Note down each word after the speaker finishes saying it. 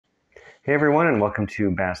Hey everyone, and welcome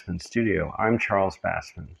to Basmanstudio. I'm Charles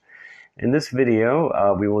Basman. In this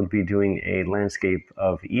video, we will be doing a landscape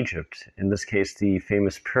of Egypt, in this case the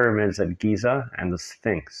famous pyramids at Giza and the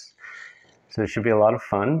Sphinx. So it should be a lot of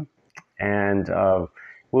fun, and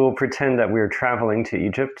we will pretend that we're traveling to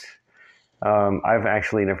Egypt. I've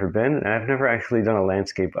actually never been, and I've never actually done a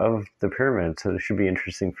landscape of the pyramids, so it should be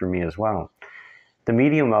interesting for me as well. The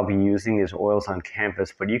medium I'll be using is oils on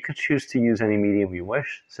canvas, but you could choose to use any medium you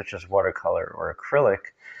wish, such as watercolor or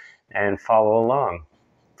acrylic, and follow along.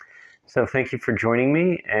 So thank you for joining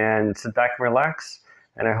me, and sit back and relax,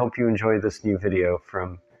 and I hope you enjoy this new video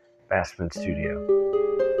from Basmanstudio.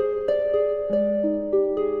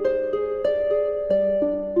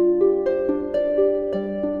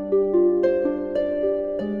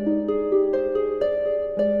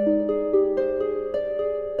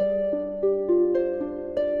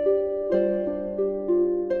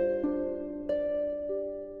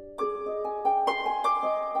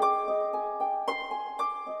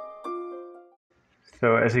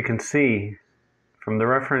 So as you can see from the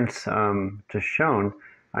reference just shown,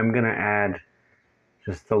 I'm going to add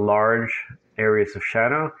just the large areas of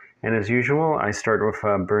shadow. And as usual, I start with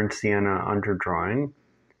a burnt sienna underdrawing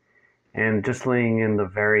and just laying in the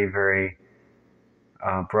very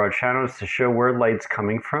broad shadows to show where light's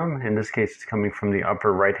coming from. In this case, it's coming from the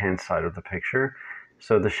upper right-hand side of the picture.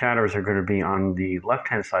 So the shadows are going to be on the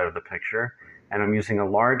left-hand side of the picture. And I'm using a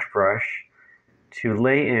large brush to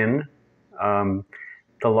lay in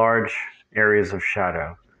the large areas of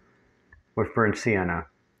shadow with burnt sienna.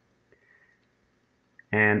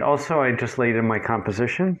 And also I just laid in my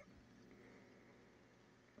composition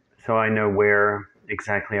so I know where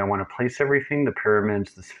exactly I want to place everything, the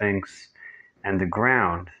pyramids, the Sphinx, and the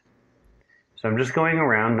ground. So I'm just going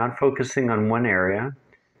around, not focusing on one area,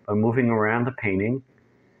 but moving around the painting.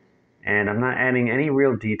 And I'm not adding any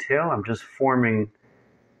real detail, I'm just forming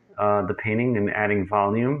the painting and adding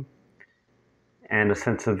volume and a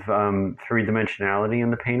sense of three-dimensionality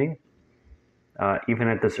in the painting, even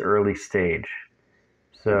at this early stage.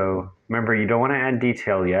 So remember, you don't want to add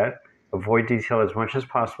detail yet. Avoid detail as much as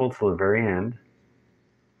possible till the very end.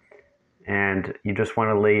 And you just want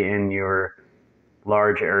to lay in your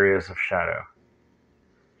large areas of shadow.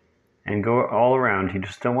 And go all around. You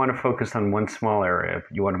just don't want to focus on one small area,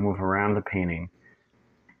 but you want to move around the painting.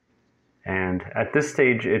 And at this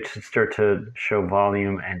stage, it should start to show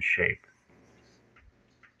volume and shape.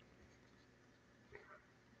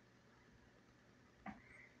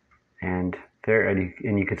 And there, and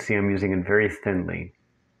you can see I'm using it very thinly.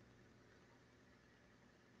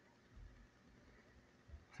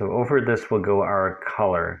 So over this will go our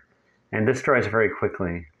color, and this dries very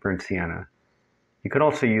quickly, burnt sienna. You could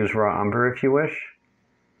also use raw umber if you wish,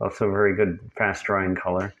 also a very good fast drying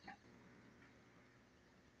color.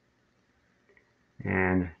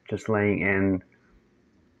 And just laying in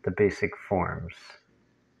the basic forms,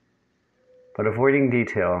 but avoiding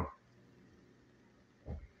detail.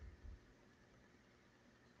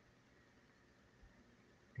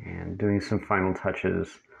 And doing some final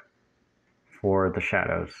touches for the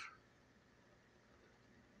shadows.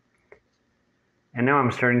 And now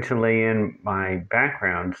I'm starting to lay in my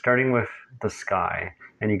background, starting with the sky.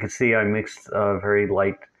 And you can see I mixed a very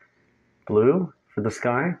light blue for the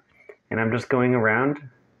sky. And I'm just going around,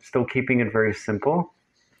 still keeping it very simple,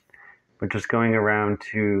 but just going around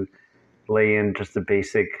to lay in just the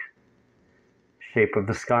basic shape of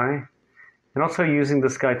the sky. And also using the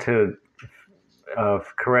sky to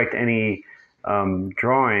correct any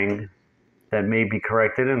drawing that may be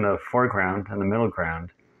corrected in the foreground and the middle ground.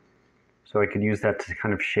 So I could use that to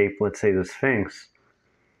kind of shape, let's say, the Sphinx.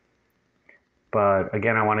 But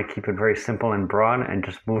again, I want to keep it very simple and broad and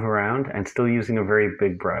just move around and still using a very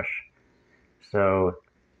big brush. So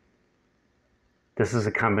this is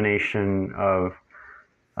a combination of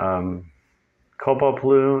cobalt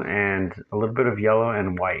blue and a little bit of yellow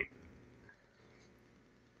and white.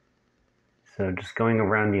 So just going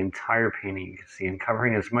around the entire painting, you can see, and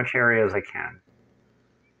covering as much area as I can.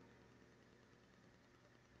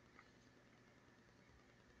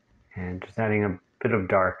 And just adding a bit of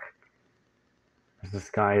dark, as the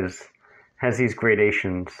sky has these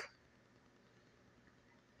gradations.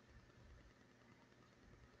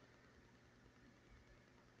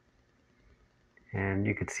 And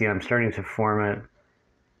you can see I'm starting to form it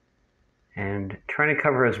and trying to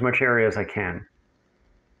cover as much area as I can,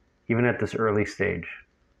 even at this early stage.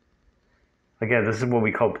 Again, this is what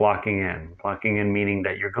we call blocking in. Blocking in meaning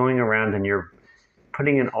that you're going around and you're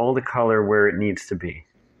putting in all the color where it needs to be.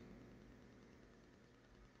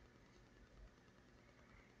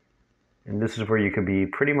 And this is where you can be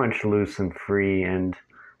pretty much loose and free and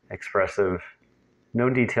expressive. No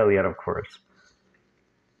detail yet, of course.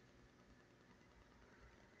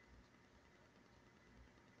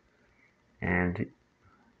 And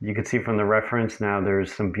you can see from the reference now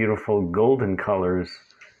there's some beautiful golden colors.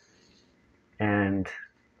 And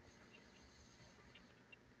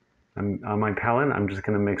on my palette, I'm just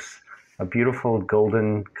going to mix a beautiful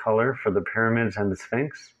golden color for the pyramids and the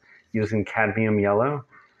Sphinx using cadmium yellow,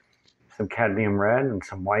 some cadmium red, and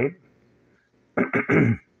some white.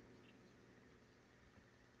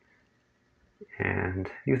 And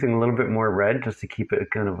using a little bit more red just to keep it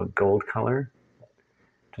kind of a gold color.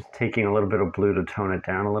 Just taking a little bit of blue to tone it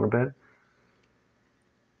down a little bit.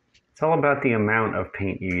 It's all about the amount of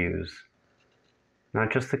paint you use.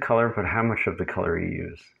 Not just the color, but how much of the color you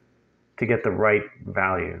use to get the right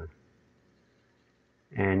value.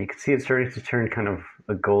 And you can see it's starting to turn kind of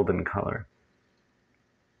a golden color.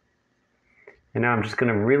 And now I'm just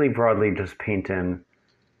going to really broadly just paint in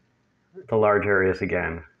the large areas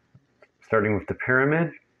again. Starting with the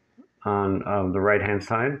pyramid on the right-hand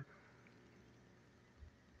side.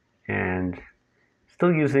 And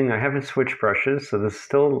still using, I haven't switched brushes, so this is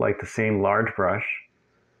still like the same large brush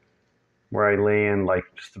where I lay in like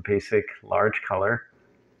just a basic large color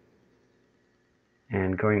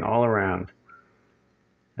and going all around.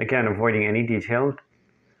 Again, avoiding any detail.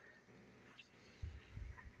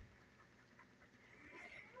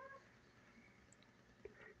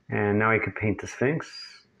 And now I could paint the Sphinx.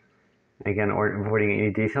 Again, avoiding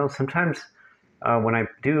any details. Sometimes when I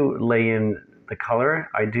do lay in the color,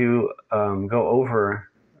 I do go over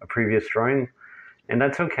a previous drawing, and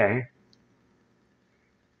that's okay.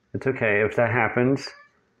 It's okay if that happens.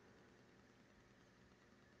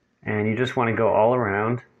 And you just want to go all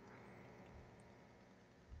around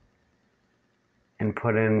and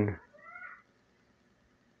put in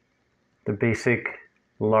the basic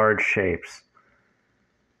large shapes.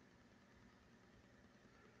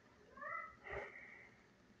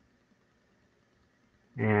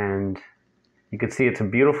 And you can see it's a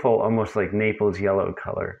beautiful, almost like Naples yellow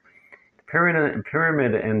color. The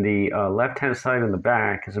pyramid in the left-hand side in the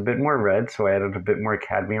back is a bit more red, so I added a bit more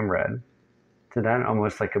cadmium red to that,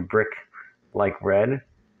 almost like a brick-like red.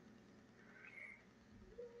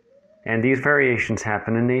 And these variations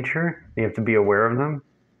happen in nature. You have to be aware of them.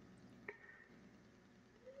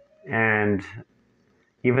 And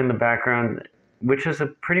even the background, which is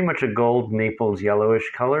pretty much a gold Naples yellowish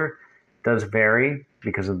color, does vary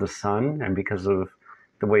because of the sun and because of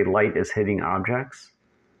the way light is hitting objects.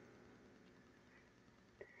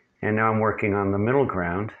 And now I'm working on the middle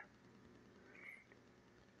ground.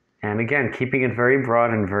 And again, keeping it very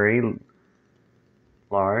broad and very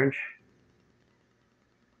large.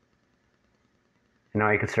 And now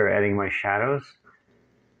I can start adding my shadows.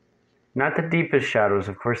 Not the deepest shadows,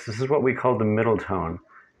 of course. This is what we call the middle tone.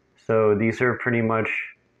 So these are pretty much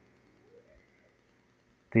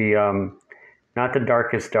the not the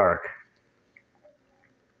darkest dark,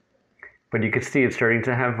 but you can see it's starting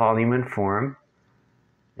to have volume and form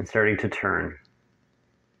and starting to turn.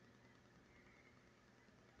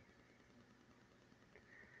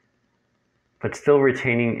 But still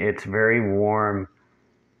retaining its very warm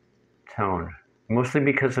tone, mostly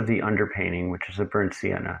because of the underpainting, which is a burnt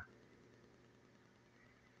sienna.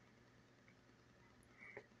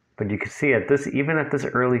 But you can see even at this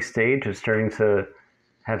early stage, it's starting to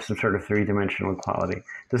have some sort of three-dimensional quality.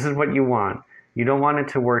 This is what you want. You don't want it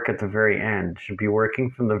to work at the very end. It should be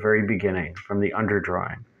working from the very beginning, from the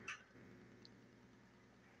underdrawing.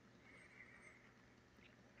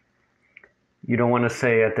 You don't want to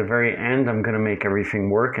say at the very end, I'm going to make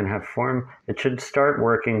everything work and have form. It should start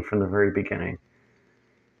working from the very beginning.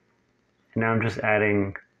 And now I'm just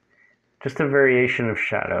adding just a variation of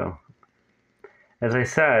shadow. As I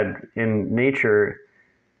said, in nature,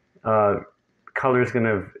 color is going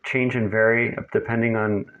to change and vary depending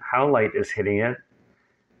on how light is hitting it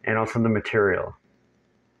and also the material.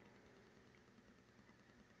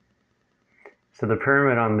 So the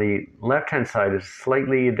pyramid on the left-hand side is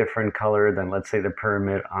slightly a different color than, let's say, the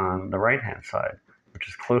pyramid on the right-hand side, which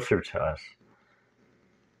is closer to us.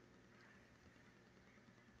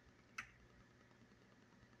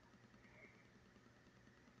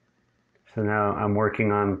 So now I'm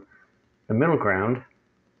working on the middle ground,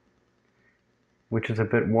 which is a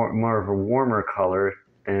bit more of a warmer color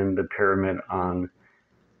than the pyramid on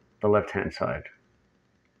the left-hand side.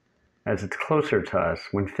 As it's closer to us,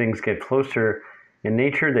 when things get closer in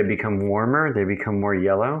nature, they become warmer, they become more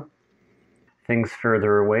yellow. Things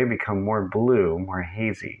further away become more blue, more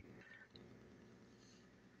hazy.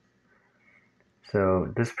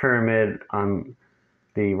 So this pyramid on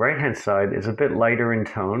the right-hand side is a bit lighter in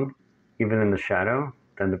tone, even in the shadow,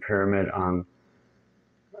 than the pyramid on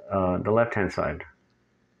the left-hand side.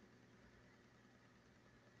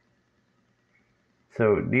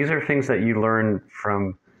 So these are things that you learn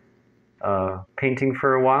from painting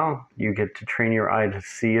for a while. You get to train your eye to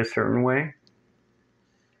see a certain way.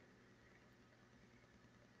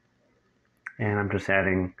 And I'm just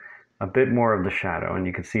adding a bit more of the shadow, and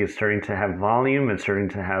you can see it's starting to have volume, it's starting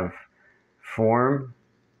to have form.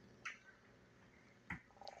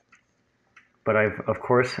 But I've, of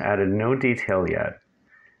course, added no detail yet.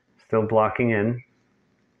 Still blocking in.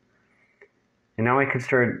 And now I can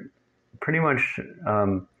start pretty much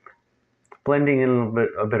blending in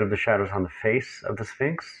a bit of the shadows on the face of the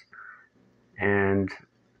Sphinx. And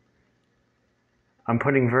I'm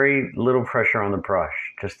putting very little pressure on the brush,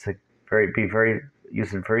 just to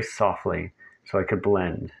use it very softly so I could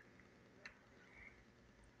blend.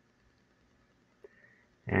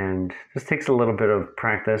 And this takes a little bit of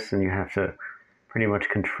practice, and you have to pretty much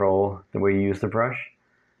control the way you use the brush.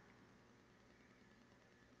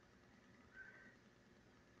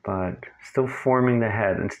 But still forming the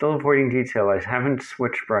head and still avoiding detail. I haven't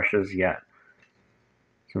switched brushes yet,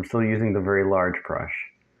 so I'm still using the very large brush.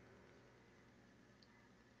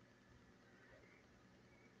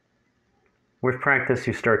 With practice,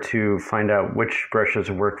 you start to find out which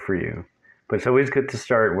brushes work for you, but it's always good to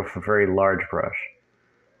start with a very large brush.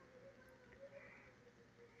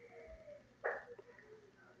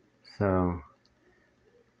 So,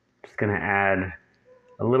 just going to add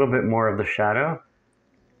a little bit more of the shadow.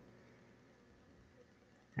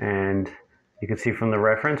 And you can see from the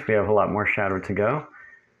reference, we have a lot more shadow to go.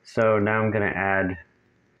 So now I'm going to add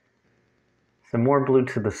some more blue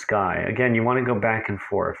to the sky. Again, you want to go back and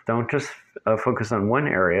forth. Don't just focus on one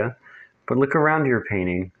area, but look around your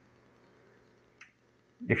painting.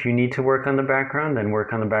 If you need to work on the background, then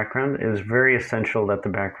work on the background. It is very essential that the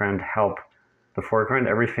background help the foreground.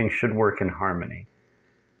 Everything should work in harmony.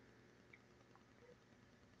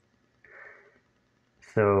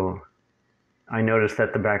 So I noticed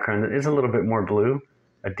that the background is a little bit more blue,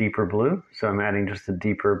 a deeper blue. So I'm adding just a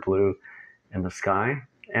deeper blue in the sky.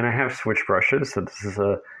 And I have switched brushes, so this is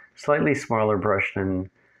a slightly smaller brush than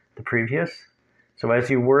the previous. So as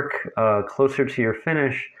you work closer to your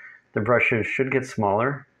finish, the brushes should get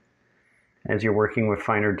smaller as you're working with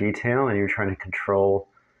finer detail and you're trying to control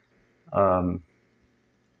the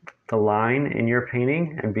line in your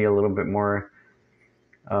painting and be a little bit more,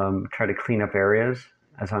 try to clean up areas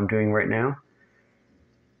as I'm doing right now.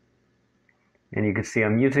 And you can see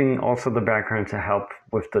I'm using also the background to help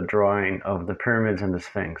with the drawing of the pyramids and the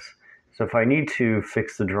Sphinx. So if I need to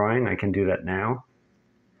fix the drawing, I can do that now.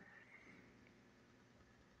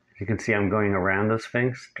 You can see I'm going around the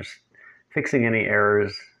Sphinx, just fixing any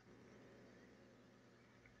errors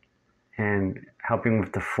and helping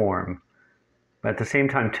with the form, but at the same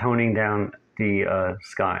time toning down the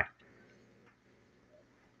sky.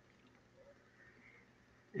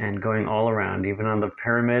 And going all around, even on the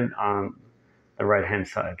pyramid on the right-hand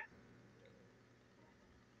side,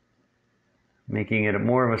 making it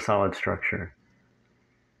more of a solid structure.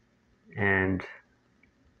 And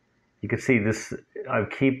you can see this, I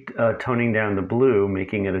keep toning down the blue,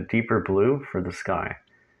 making it a deeper blue for the sky,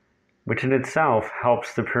 which in itself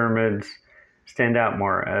helps the pyramids stand out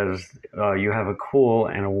more as you have a cool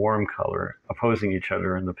and a warm color opposing each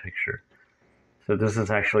other in the picture. So this is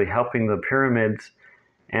actually helping the pyramids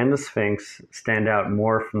and the Sphinx stand out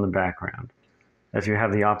more from the background, as you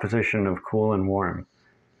have the opposition of cool and warm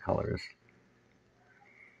colors.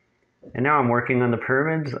 And now I'm working on the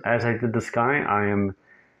pyramids. As I did the sky, I am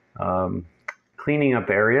cleaning up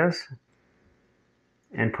areas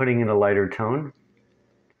and putting in a lighter tone.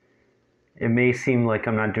 It may seem like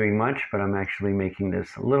I'm not doing much, but I'm actually making this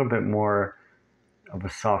a little bit more of a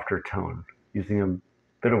softer tone, using a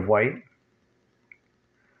bit of white.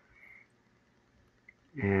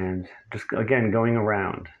 And just, again, going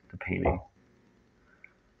around the painting.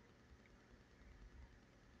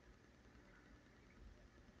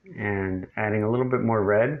 And adding a little bit more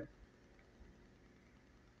red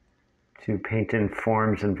to paint in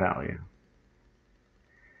forms and value.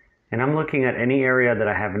 And I'm looking at any area that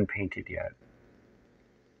I haven't painted yet.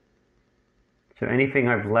 So anything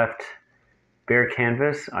I've left bare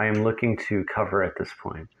canvas, I am looking to cover at this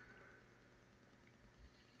point.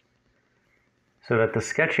 So that the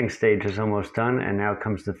sketching stage is almost done, and now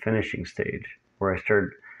comes the finishing stage, where I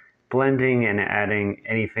start blending and adding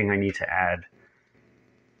anything I need to add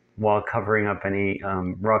while covering up any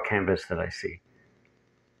raw canvas that I see.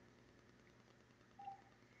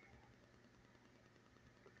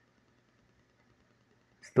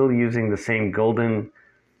 Still using the same golden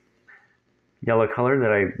yellow color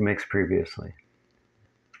that I mixed previously.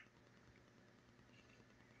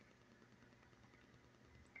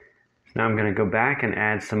 Now I'm going to go back and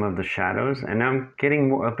add some of the shadows, and now I'm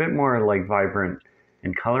getting a bit more like vibrant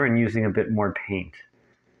in color and using a bit more paint.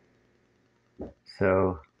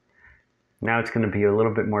 So now it's going to be a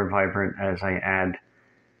little bit more vibrant as I add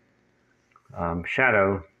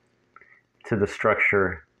shadow to the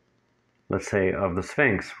structure, let's say, of the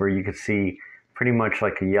Sphinx, where you could see pretty much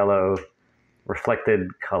like a yellow reflected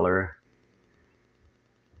color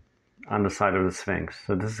on the side of the Sphinx.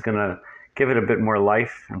 So this is going to give it a bit more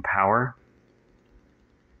life and power.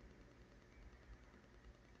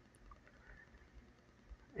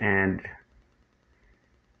 And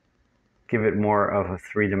give it more of a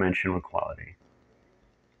three-dimensional quality.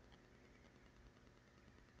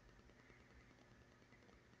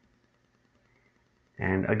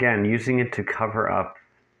 And again, using it to cover up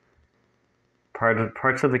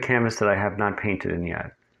parts of the canvas that I have not painted in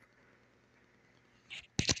yet.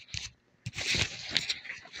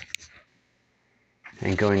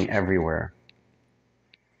 And going everywhere.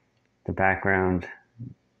 The background.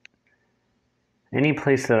 Any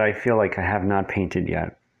place that I feel like I have not painted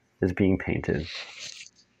yet is being painted.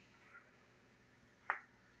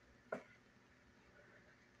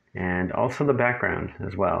 And also the background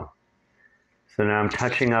as well. So now I'm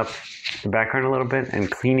touching up the background a little bit and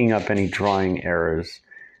cleaning up any drawing errors.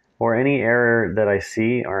 Or any error that I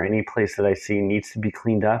see, or any place that I see needs to be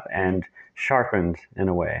cleaned up and sharpened in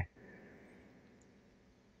a way.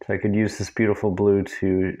 So I could use this beautiful blue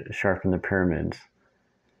to sharpen the pyramids.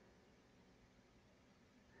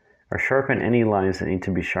 Or sharpen any lines that need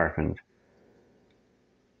to be sharpened.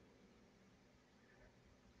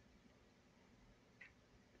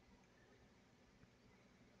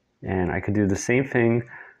 And I could do the same thing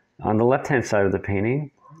on the left-hand side of the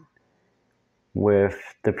painting with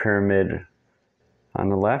the pyramid on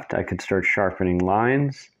the left. I could start sharpening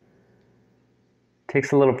lines. It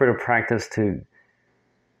takes a little bit of practice to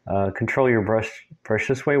control your brush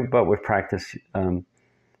this way, but with practice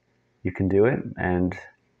you can do it, and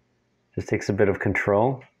just takes a bit of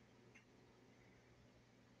control.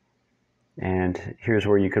 And here's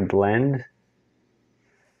where you could blend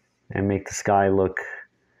and make the sky look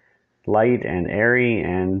light and airy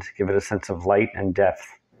and give it a sense of light and depth.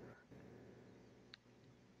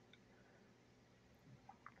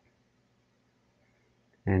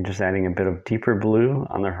 And just adding a bit of deeper blue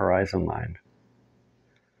on the horizon line.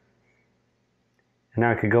 And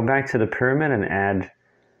now I could go back to the pyramid and add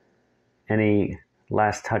any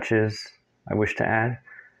last touches I wish to add,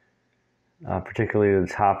 particularly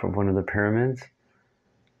the top of one of the pyramids.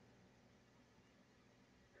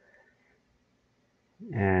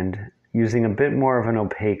 And using a bit more of an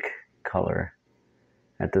opaque color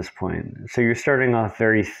at this point. So you're starting off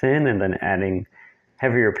very thin and then adding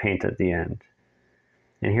heavier paint at the end.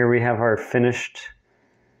 And here we have our finished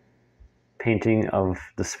painting of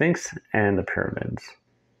the Sphinx and the pyramids.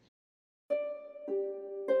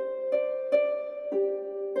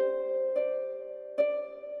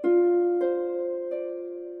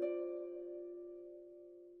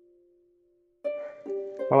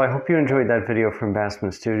 Well, I hope you enjoyed that video from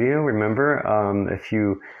Basmanstudio. Remember, if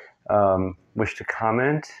you wish to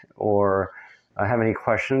comment or have any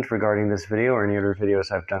questions regarding this video or any other videos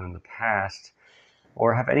I've done in the past,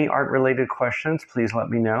 or have any art-related questions, please let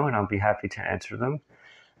me know and I'll be happy to answer them.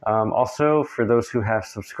 Also, for those who have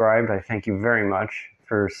subscribed, I thank you very much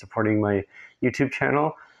for supporting my YouTube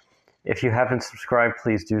channel. If you haven't subscribed,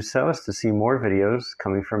 please do so, as to see more videos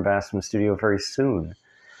coming from Basmanstudio very soon.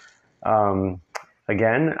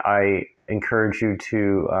 Again, I encourage you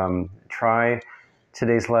to try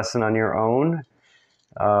today's lesson on your own.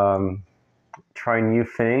 Try new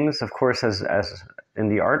things. Of course, as in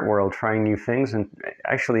the art world, trying new things, and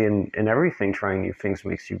actually in everything, trying new things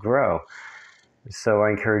makes you grow. So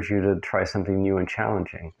I encourage you to try something new and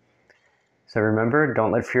challenging. So remember,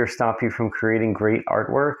 don't let fear stop you from creating great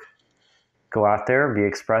artwork. Go out there, be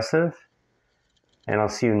expressive, and I'll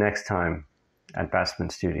see you next time at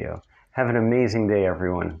Basmanstudio. Have an amazing day,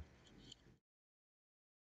 everyone.